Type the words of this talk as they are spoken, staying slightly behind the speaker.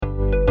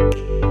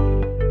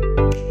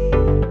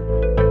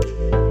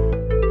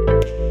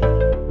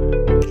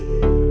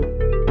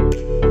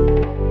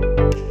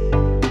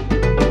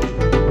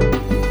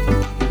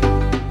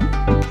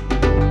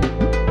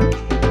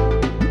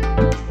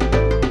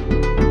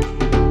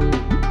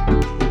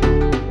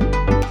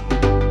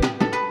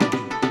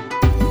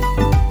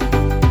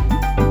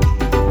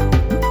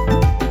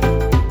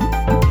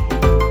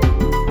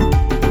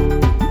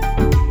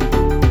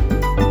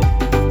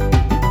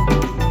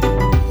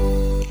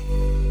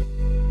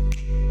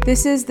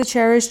This is the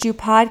Cherished You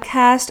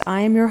podcast.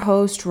 I am your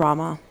host,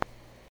 Rama.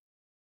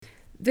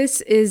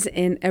 This is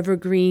an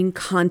evergreen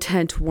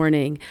content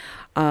warning.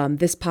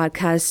 This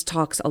podcast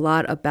talks a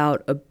lot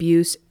about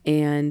abuse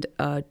and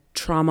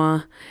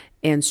trauma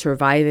and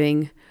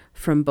surviving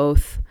from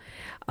both.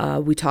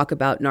 We talk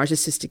about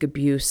narcissistic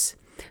abuse.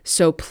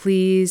 So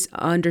please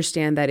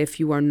understand that if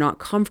you are not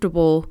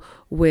comfortable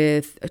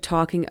with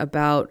talking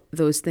about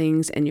those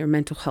things and your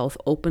mental health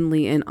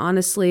openly and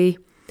honestly,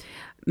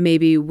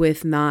 maybe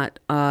with not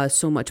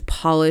so much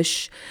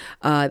polish,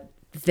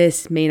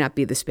 this may not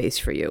be the space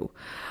for you.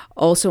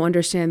 Also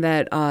understand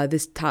that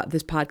this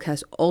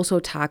podcast also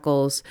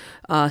tackles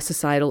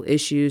societal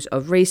issues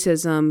of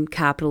racism,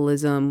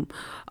 capitalism,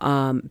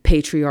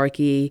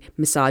 patriarchy,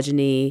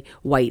 misogyny,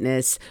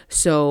 whiteness.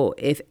 So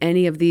if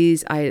any of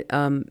these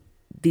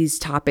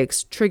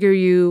topics trigger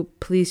you,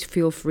 please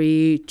feel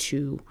free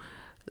to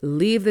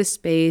leave the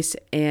space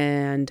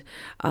and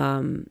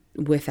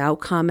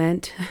without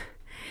comment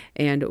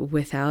and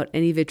without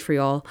any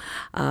vitriol.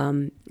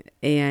 And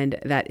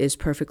that is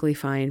perfectly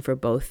fine for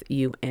both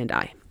you and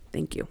I.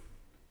 Thank you.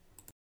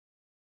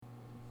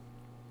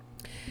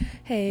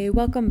 Hey,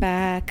 welcome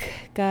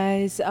back,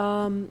 guys.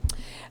 I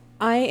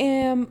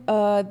am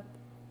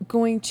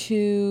going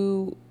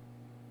to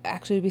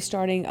actually be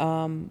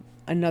starting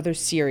another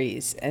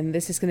series, and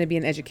this is going to be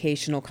an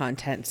educational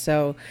content.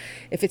 So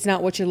if it's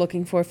not what you're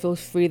looking for, feel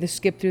free to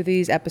skip through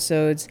these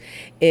episodes.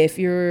 If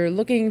you're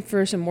looking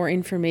for some more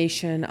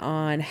information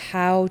on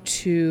how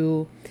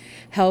to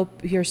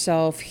help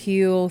yourself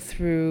heal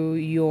through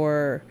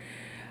your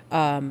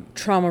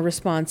trauma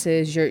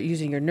responses, you're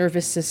using your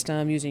nervous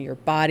system, using your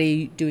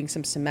body, doing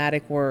some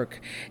somatic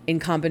work in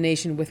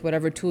combination with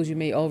whatever tools you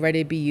may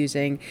already be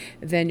using,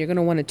 then you're going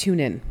to want to tune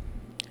in.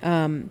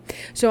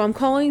 So I'm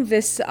calling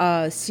this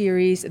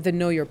series the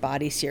Know Your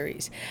Body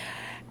series.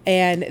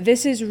 And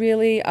this is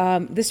really,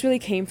 this really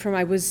came from,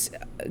 I was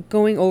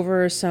going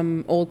over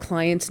some old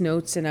clients'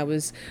 notes, and I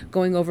was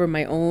going over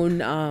my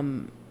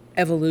own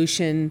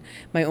evolution,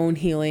 my own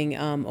healing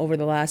over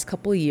the last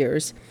couple of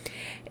years.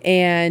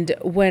 And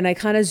when I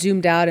kind of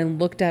zoomed out and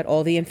looked at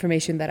all the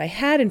information that I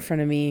had in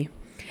front of me,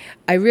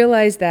 I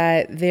realized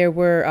that there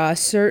were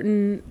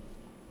certain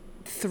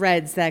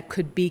threads that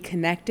could be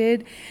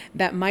connected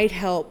that might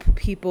help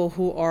people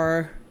who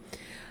are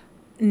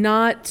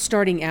not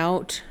starting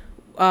out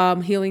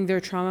healing their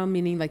trauma,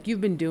 meaning like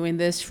you've been doing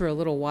this for a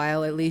little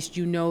while, at least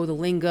you know the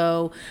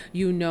lingo,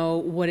 you know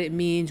what it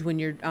means when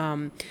you're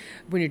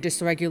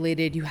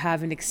dysregulated, you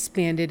have an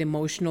expanded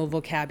emotional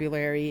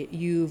vocabulary,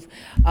 you've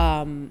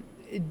gone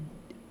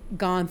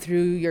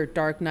through your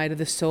dark night of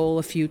the soul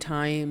a few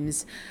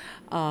times,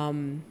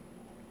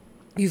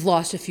 you've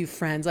lost a few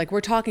friends. Like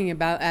we're talking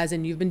about as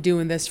in you've been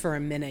doing this for a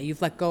minute.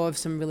 You've let go of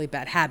some really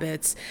bad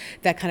habits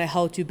that kind of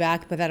held you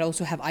back, but that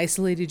also have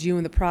isolated you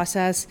in the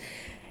process.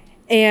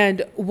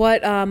 And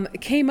what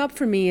came up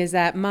for me is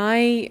that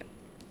my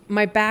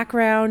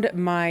background,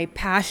 my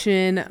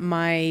passion,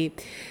 my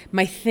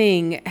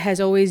thing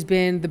has always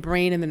been the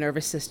brain and the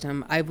nervous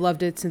system. I've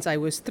loved it since I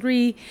was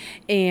 3,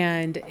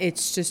 and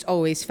it's just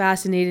always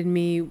fascinated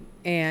me.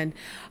 And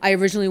I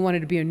originally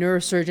wanted to be a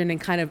neurosurgeon, and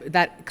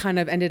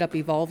that ended up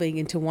evolving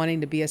into wanting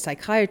to be a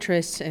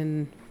psychiatrist,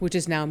 and which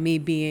is now me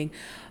being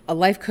a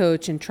life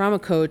coach and trauma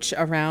coach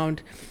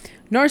around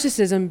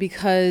narcissism,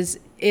 because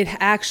it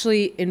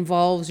actually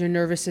involves your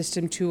nervous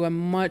system to a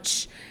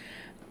much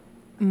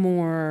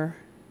more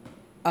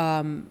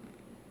like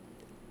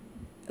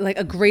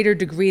a greater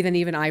degree than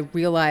even I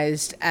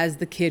realized as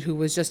the kid who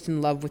was just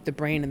in love with the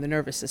brain and the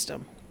nervous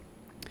system.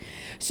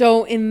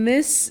 So in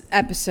this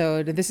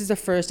episode, this is the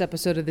first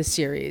episode of this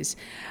series,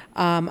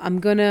 I'm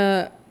going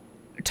to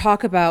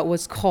talk about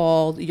what's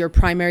called your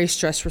primary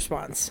stress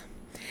response.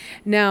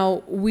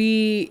 Now,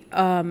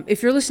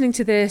 if you're listening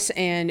to this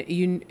and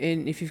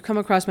if you've come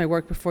across my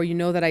work before, you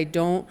know that I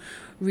don't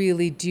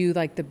really do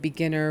like the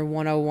beginner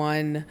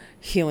 101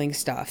 healing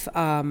stuff.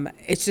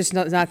 It's just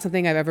not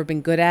something I've ever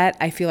been good at.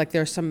 I feel like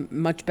there's some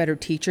much better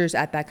teachers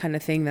at that kind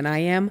of thing than I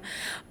am.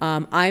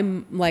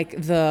 I'm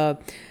like the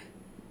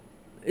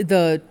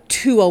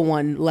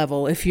 201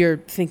 level, if you're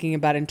thinking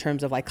about in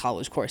terms of like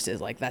college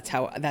courses. Like that's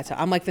how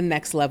I'm like the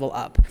next level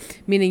up,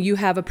 meaning you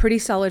have a pretty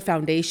solid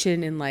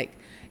foundation in the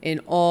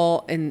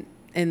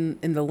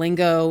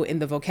lingo, in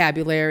the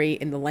vocabulary,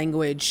 in the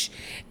language,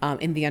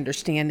 in the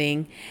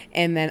understanding,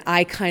 and then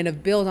I kind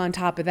of build on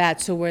top of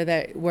that. So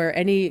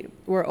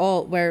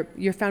where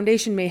your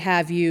foundation may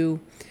have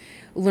you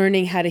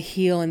learning how to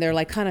heal, and they're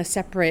like kind of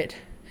separate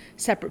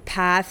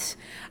paths,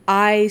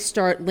 I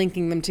start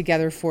linking them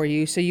together for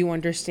you, so you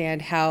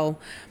understand how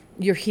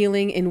your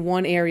healing in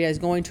one area is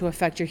going to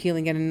affect your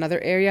healing in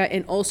another area,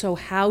 and also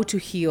how to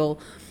heal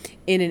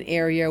in an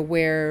area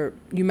where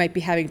you might be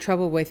having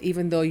trouble with,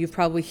 even though you've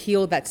probably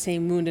healed that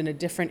same wound in a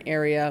different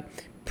area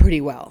pretty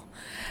well.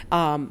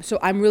 So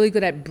I'm really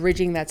good at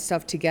bridging that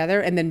stuff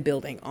together and then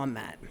building on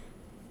that.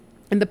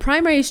 And the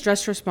primary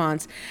stress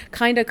response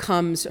kind of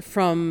comes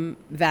from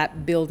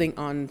that building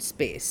on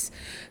space.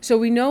 So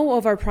we know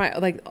of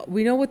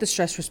we know what the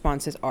stress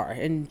responses are.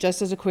 And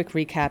just as a quick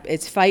recap,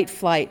 it's fight,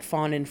 flight,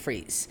 fawn, and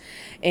freeze.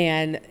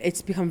 And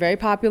it's become very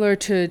popular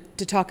to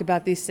talk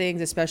about these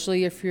things,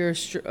 especially if you're,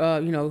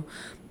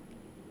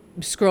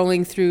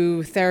 scrolling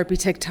through therapy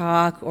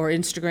TikTok or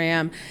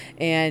Instagram,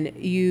 and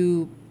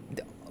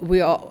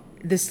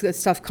this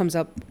stuff comes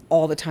up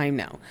all the time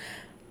now.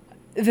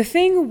 The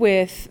thing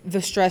with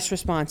the stress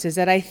response is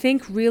that I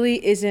think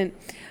really isn't,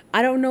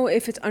 I don't know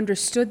if it's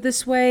understood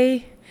this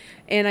way.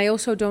 And I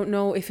also don't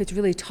know if it's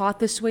really taught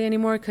this way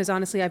anymore, because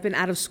honestly, I've been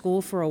out of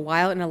school for a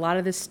while and a lot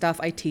of this stuff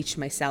I teach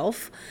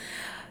myself.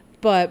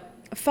 But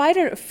fight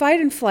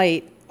and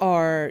flight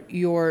are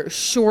your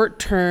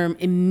short-term,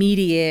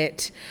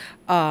 immediate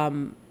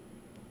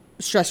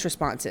stress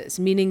responses,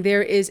 meaning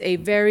there is a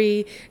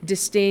very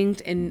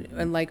distinct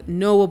and like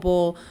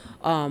knowable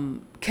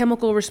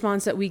chemical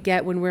response that we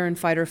get when we're in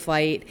fight or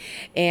flight,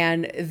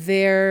 and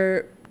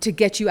they're to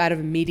get you out of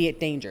immediate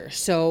danger.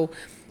 So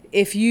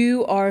if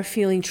you are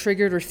feeling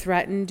triggered or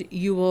threatened,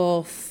 you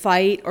will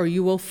fight or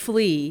you will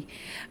flee,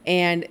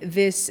 and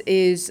this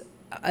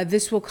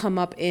will come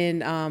up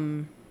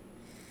in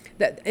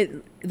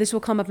this will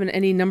come up in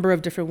any number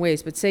of different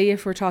ways. But say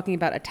if we're talking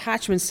about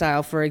attachment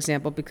style, for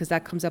example, because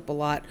that comes up a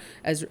lot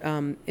as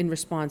in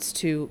response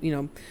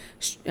to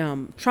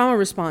trauma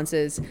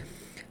responses.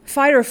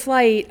 Fight or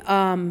flight,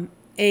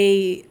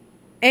 a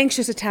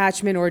anxious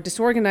attachment or a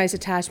disorganized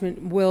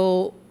attachment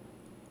will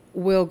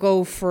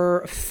go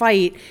for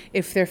fight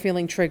if they're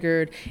feeling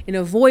triggered. An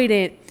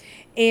avoidant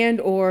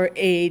and or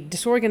a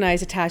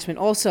disorganized attachment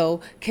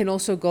can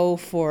also go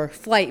for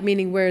flight,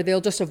 meaning where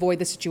they'll just avoid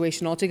the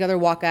situation altogether,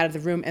 walk out of the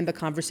room, end the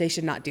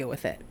conversation, not deal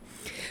with it.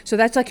 So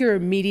that's like your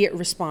immediate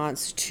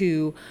response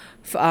to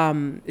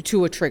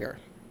a trigger.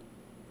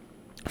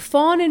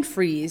 Fawn and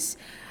freeze,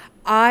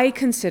 I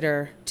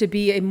consider to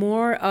be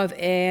more of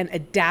an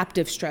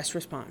adaptive stress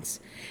response,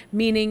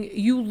 meaning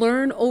you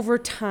learn over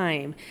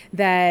time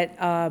that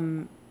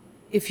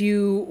if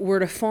you were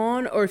to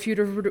fawn or if you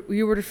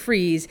were to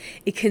freeze,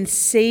 it can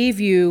save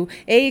you.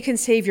 It can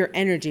save your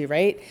energy,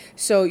 right?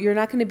 So you're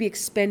not going to be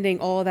expending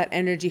all that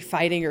energy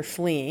fighting or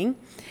fleeing.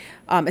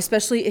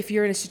 Especially if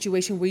you're in a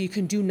situation where you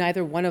can do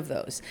neither one of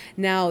those.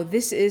 Now,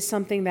 this is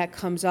something that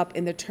comes up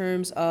in the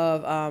terms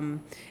of, and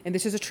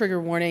this is a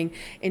trigger warning,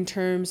 in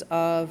terms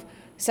of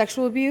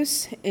sexual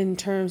abuse, in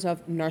terms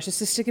of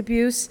narcissistic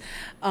abuse.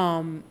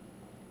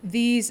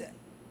 These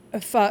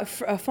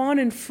fawn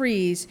and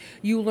freeze,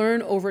 you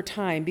learn over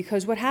time,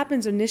 because what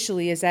happens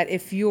initially is that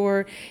if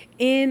you're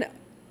in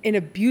an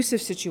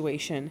abusive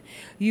situation,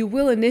 you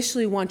will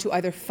initially want to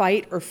either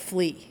fight or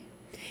flee.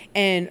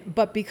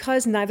 But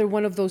because neither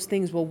one of those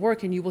things will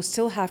work and you will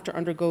still have to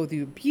undergo the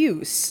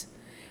abuse,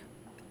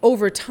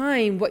 over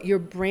time, what your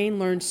brain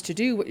learns to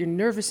do, what your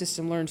nervous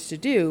system learns to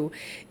do,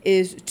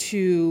 is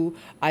to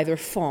either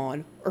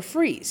fawn or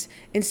freeze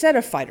instead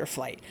of fight or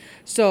flight.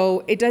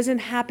 So it doesn't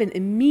happen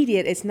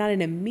immediate. It's not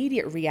an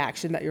immediate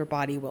reaction that your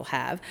body will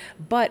have,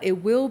 but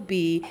it will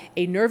be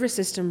a nervous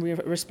system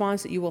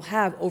response that you will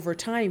have over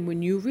time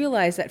when you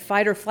realize that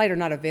fight or flight are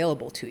not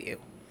available to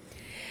you.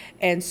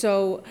 And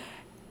so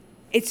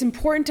it's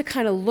important to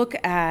kind of look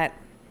at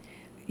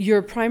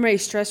your primary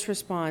stress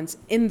response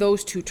in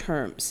those two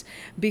terms,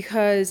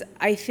 because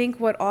I think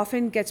what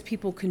often gets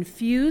people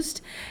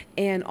confused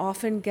and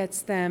often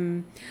gets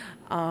them,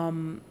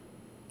 I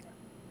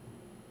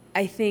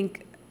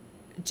think,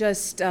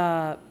 just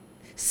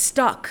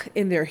stuck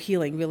in their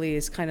healing, really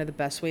is kind of the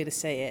best way to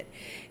say it,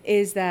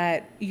 is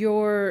that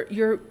you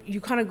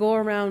kind of go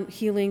around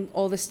healing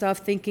all this stuff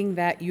thinking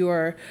that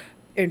you're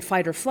in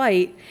fight or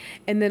flight,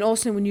 and then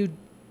also when you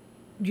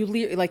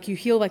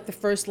heal like the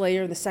first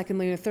layer, the second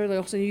layer, the third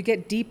layer, so you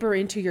get deeper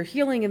into your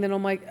healing, and then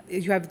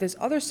you have this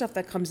other stuff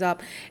that comes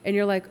up, and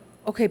you're like,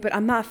 okay, but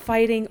I'm not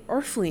fighting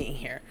or fleeing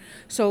here.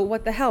 So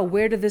what the hell?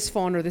 Where did this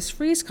fawn or this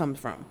freeze come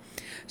from?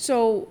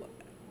 So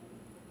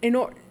in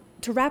order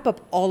to wrap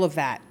up all of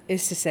that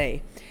is to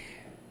say,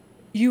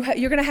 you're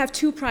going to have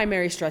two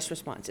primary stress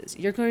responses.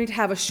 You're going to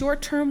have a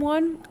short-term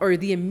one, or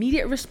the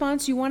immediate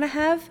response you want to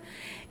have,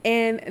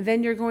 and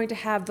then you're going to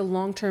have the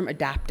long-term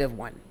adaptive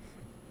one.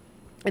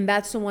 And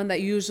that's the one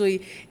that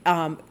usually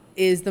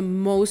is the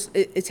most,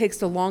 it takes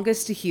the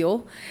longest to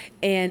heal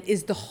and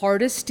is the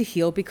hardest to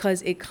heal,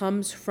 because it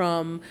comes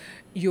from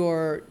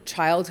your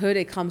childhood.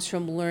 It comes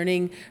from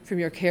learning from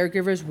your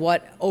caregivers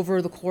what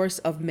over the course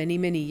of many,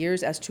 many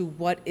years as to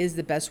what is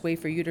the best way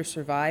for you to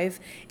survive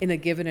in a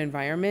given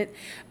environment.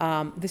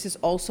 This is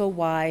also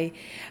why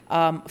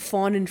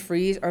fawn and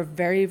freeze are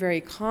very, very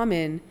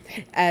common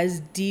as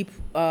deep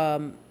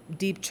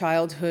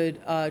childhood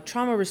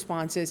trauma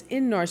responses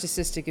in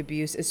narcissistic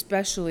abuse,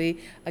 especially,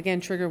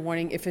 again, trigger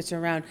warning, if it's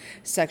around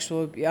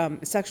sexual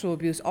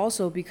abuse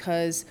also,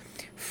 because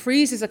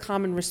freeze is a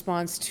common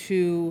response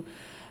to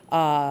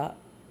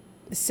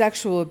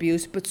sexual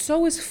abuse, but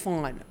so is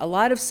fawn. A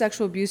lot of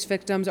sexual abuse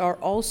victims are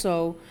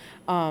also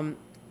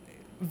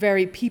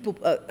very people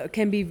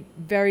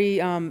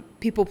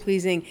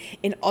pleasing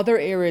in other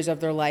areas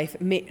of their life,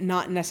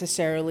 not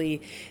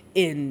necessarily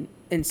in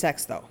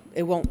sex though.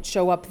 It won't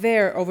show up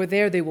there. Over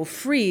there they will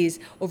freeze.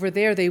 Over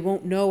there they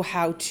won't know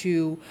how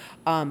to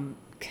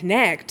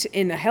connect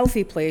in a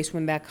healthy place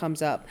when that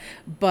comes up.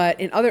 But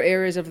in other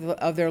areas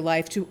of their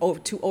life, to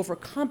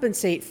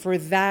overcompensate for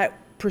that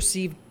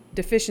perceived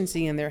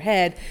deficiency in their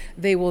head,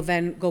 they will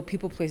then go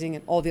people pleasing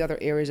in all the other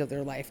areas of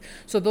their life.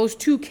 So those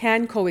two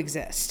can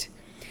coexist.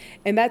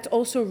 And that's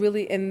also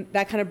really, and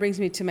that kind of brings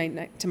me to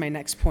my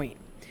next point.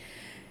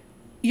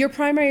 Your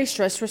primary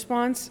stress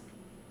response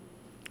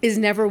is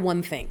never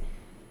one thing.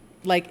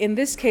 Like in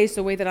this case,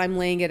 the way that I'm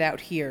laying it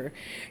out here,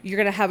 you're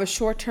going to have a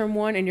short-term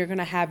one and you're going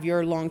to have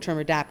your long-term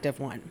adaptive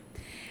one.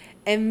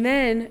 And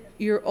then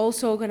you're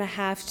also going to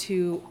have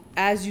to,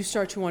 as you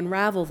start to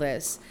unravel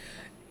this,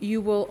 you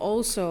will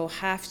also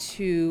have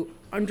to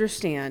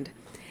understand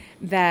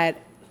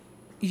that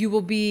you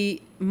will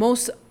be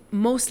most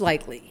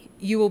likely,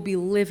 you will be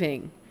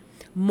living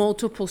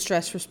multiple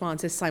stress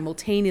responses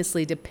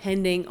simultaneously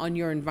depending on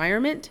your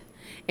environment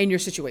and your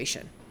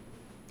situation.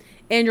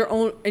 And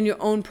your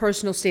own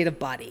personal state of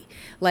body.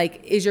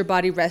 Like, is your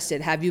body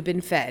rested? Have you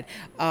been fed?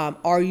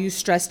 Are you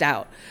stressed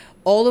out?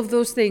 All of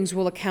those things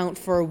will account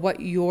for what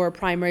your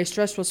primary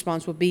stress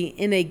response will be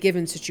in a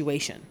given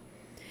situation.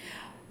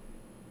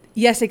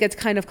 Yes, it gets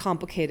kind of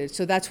complicated.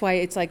 So that's why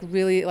it's like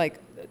really like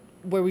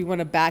where we want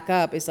to back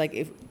up is like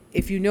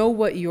if you know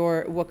what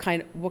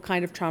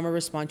kind of trauma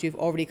response you've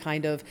already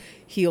kind of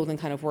healed and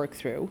kind of worked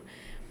through.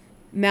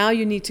 Now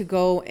you need to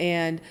go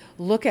and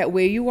look at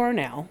where you are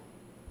now.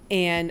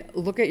 And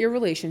look at your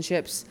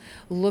relationships,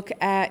 look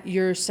at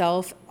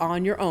yourself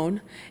on your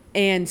own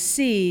and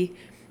see,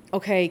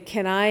 okay,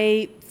 can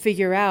I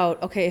figure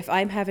out, okay, if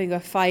I'm having a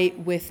fight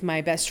with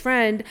my best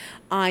friend,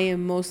 I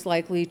am most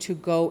likely to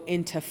go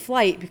into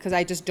flight because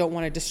I just don't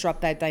want to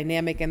disrupt that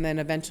dynamic and then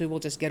eventually we'll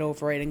just get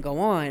over it and go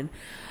on.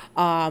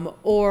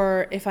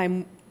 Or if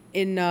I'm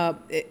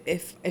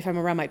if I'm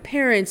around my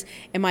parents,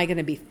 am I going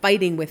to be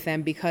fighting with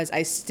them because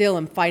I still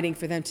am fighting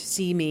for them to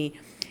see me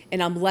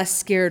and I'm less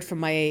scared for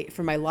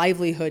my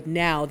livelihood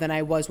now than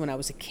I was when I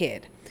was a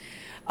kid.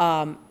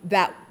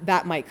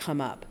 That might come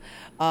up.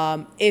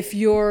 If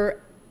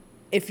you're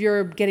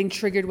getting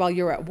triggered while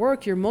you're at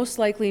work, you're most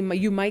likely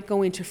you might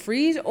go into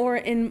freeze, or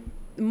in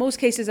most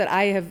cases that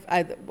I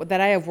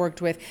have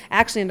worked with,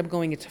 actually end up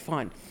going into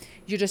fun.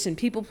 You're just in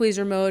people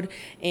pleaser mode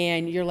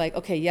and you're like,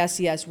 okay,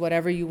 yes,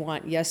 whatever you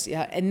want. Yes.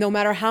 Yeah. And no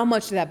matter how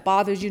much that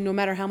bothers you, no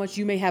matter how much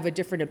you may have a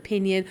different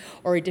opinion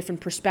or a different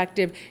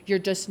perspective, you're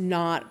just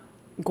not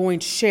going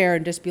to share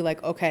and just be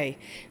like, okay,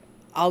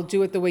 I'll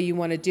do it the way you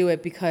want to do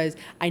it because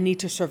I need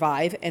to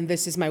survive and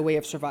this is my way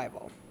of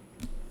survival.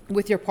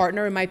 With your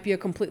partner, it might be a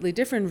completely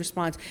different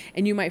response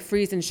and you might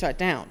freeze and shut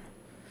down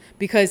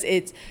because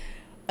it's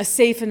a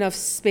safe enough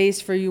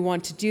space for you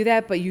want to do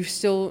that,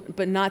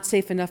 but not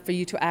safe enough for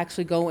you to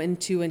actually go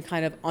into and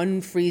kind of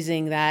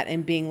unfreezing that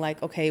and being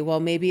like, okay, well,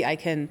 maybe I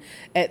can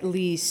at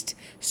least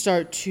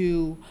start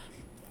to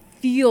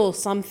feel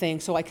something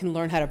so I can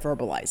learn how to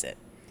verbalize it.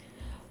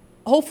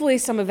 Hopefully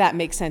some of that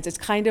makes sense. It's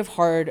kind of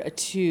hard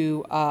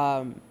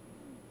to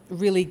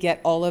really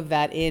get all of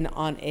that in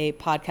on a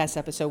podcast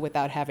episode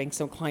without having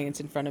some clients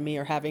in front of me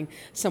or having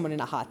someone in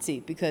a hot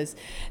seat, because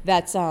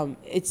that's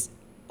it's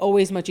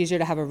always much easier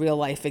to have a real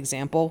life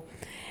example.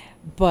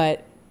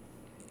 But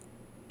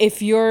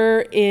if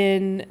you're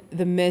in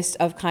the midst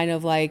of kind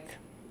of like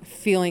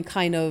feeling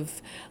kind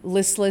of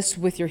listless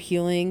with your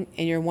healing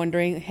and you're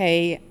wondering,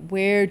 hey,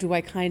 where do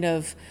I kind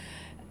of,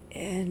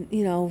 and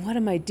what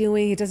am I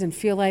doing? It doesn't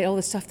feel like all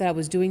the stuff that I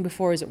was doing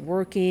before isn't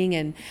working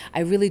and I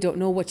really don't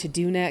know what to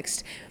do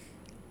next.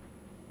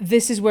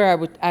 This is where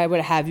I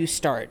would have you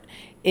start,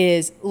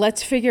 is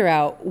let's figure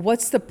out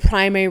what's the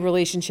primary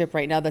relationship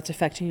right now that's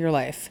affecting your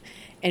life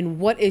and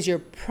what is your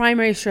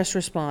primary stress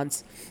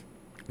response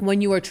when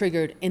you are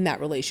triggered in that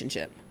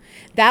relationship.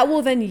 That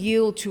will then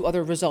yield to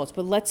other results,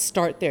 but let's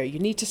start there. You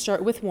need to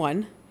start with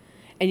one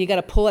and you got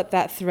to pull at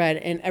that thread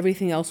and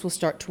everything else will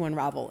start to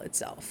unravel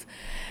itself.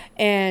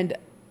 And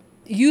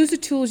use the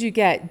tools you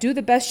get. Do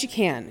the best you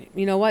can.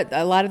 You know what?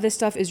 A lot of this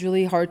stuff is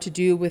really hard to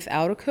do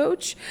without a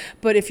coach.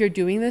 But if you're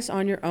doing this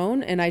on your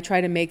own, and I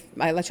try to make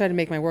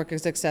my work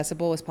as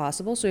accessible as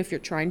possible. So if you're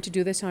trying to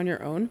do this on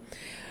your own,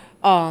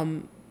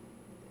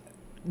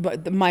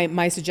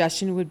 my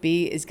suggestion would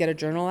be is get a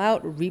journal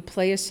out,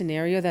 replay a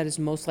scenario that is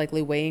most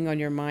likely weighing on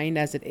your mind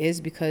as it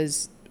is,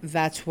 because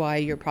that's why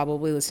you're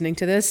probably listening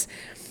to this,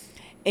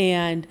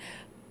 and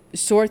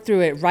sort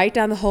through it. Write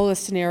down the whole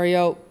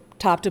scenario,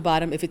 top to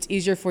bottom, if it's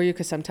easier for you,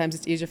 because sometimes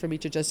it's easier for me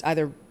to just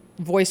either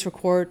voice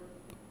record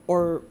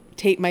or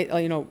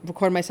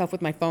record myself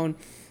with my phone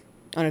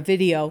on a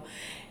video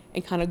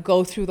and kind of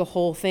go through the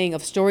whole thing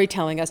of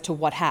storytelling as to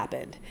what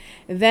happened.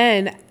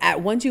 Then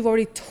once you've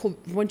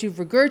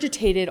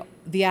regurgitated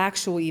the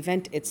actual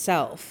event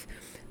itself,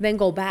 then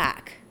go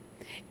back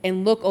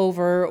and look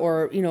over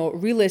or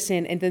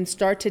re-listen and then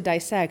start to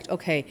dissect,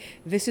 okay,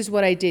 this is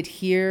what I did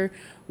here.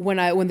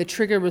 when the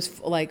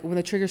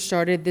trigger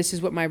started, this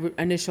is what my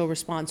initial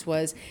response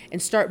was,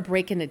 and start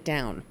breaking it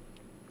down.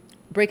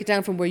 Break it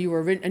down from where you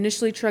were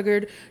initially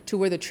triggered to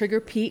where the trigger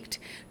peaked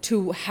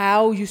to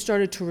how you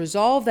started to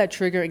resolve that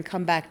trigger and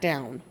come back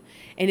down.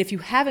 And if you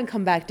haven't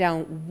come back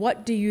down,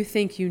 what do you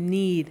think you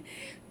need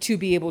to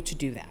be able to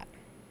do that?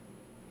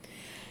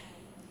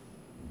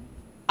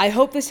 I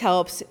hope this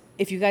helps.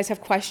 If you guys have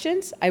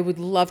questions, I would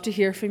love to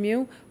hear from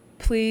you.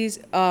 Please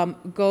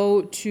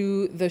go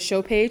to the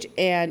show page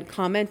and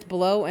comment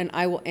below, and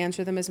I will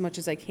answer them as much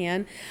as I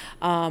can,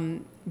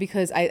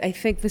 because I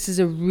think this is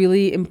a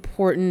really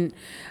important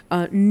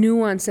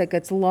nuance that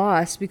gets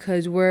lost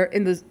because we're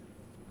in the.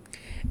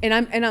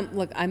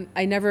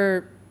 I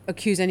never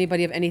accuse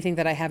anybody of anything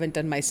that I haven't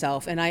done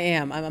myself, and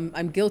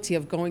I'm guilty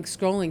of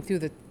scrolling through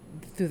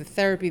the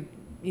therapy,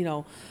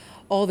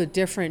 all the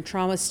different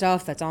trauma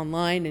stuff that's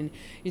online, and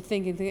you're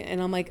thinking, and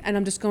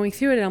I'm just going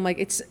through it, and I'm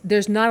like,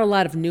 there's not a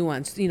lot of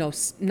nuance.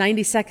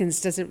 90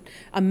 seconds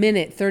a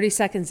minute, 30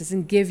 seconds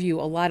doesn't give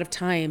you a lot of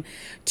time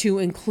to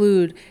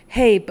include,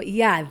 hey, but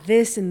yeah,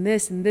 this and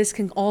this and this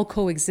can all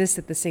coexist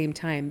at the same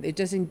time. It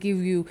doesn't give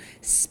you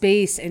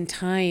space and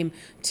time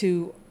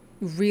to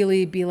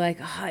really be like,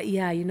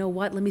 yeah, you know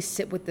what? Let me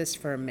sit with this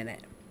for a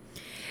minute.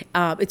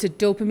 It's a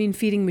dopamine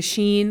feeding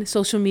machine,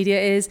 social media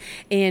is,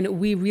 and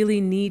we really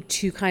need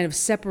to kind of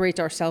separate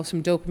ourselves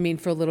from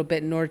dopamine for a little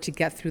bit in order to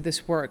get through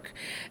this work,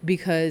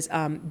 because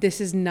this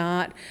is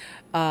not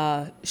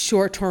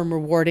short-term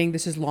rewarding,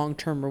 this is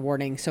long-term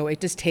rewarding. So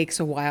it just takes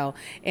a while,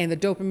 and the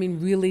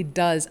dopamine really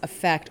does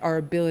affect our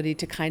ability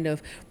to kind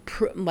of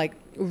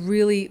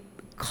really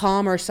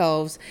calm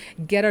ourselves,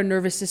 get our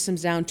nervous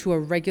systems down to a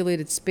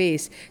regulated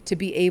space to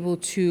be able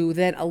to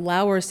then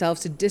allow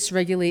ourselves to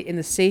dysregulate in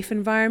a safe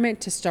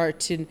environment to start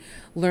to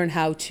learn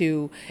how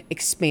to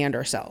expand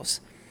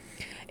ourselves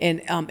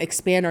and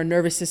expand our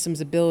nervous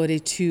system's ability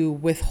to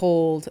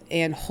withhold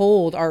and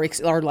hold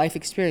our life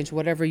experience,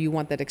 whatever you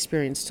want that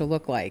experience to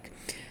look like,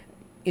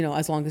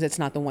 as long as it's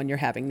not the one you're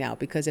having now,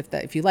 because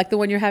if you like the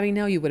one you're having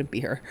now, you wouldn't be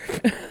here.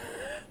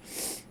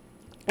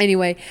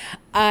 Anyway,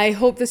 I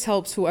hope this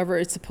helps whoever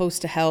it's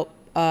supposed to help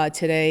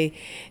today.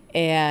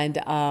 And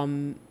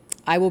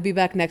I will be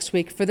back next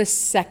week for the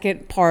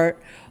second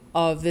part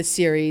of the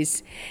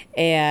series.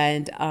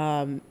 And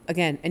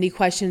again, any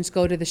questions,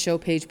 go to the show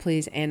page,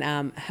 please,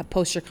 and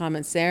post your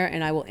comments there,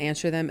 and I will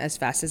answer them as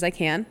fast as I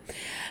can.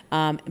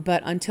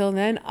 But until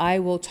then, I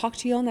will talk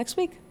to you all next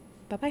week.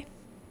 Bye-bye.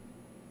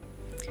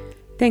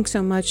 Thanks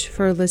so much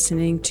for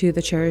listening to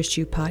the Cherished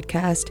You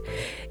podcast.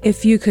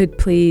 If you could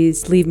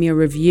please leave me a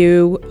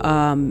review,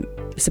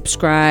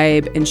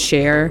 subscribe, and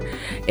share.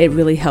 It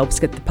really helps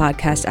get the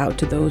podcast out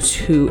to those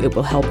who it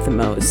will help the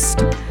most.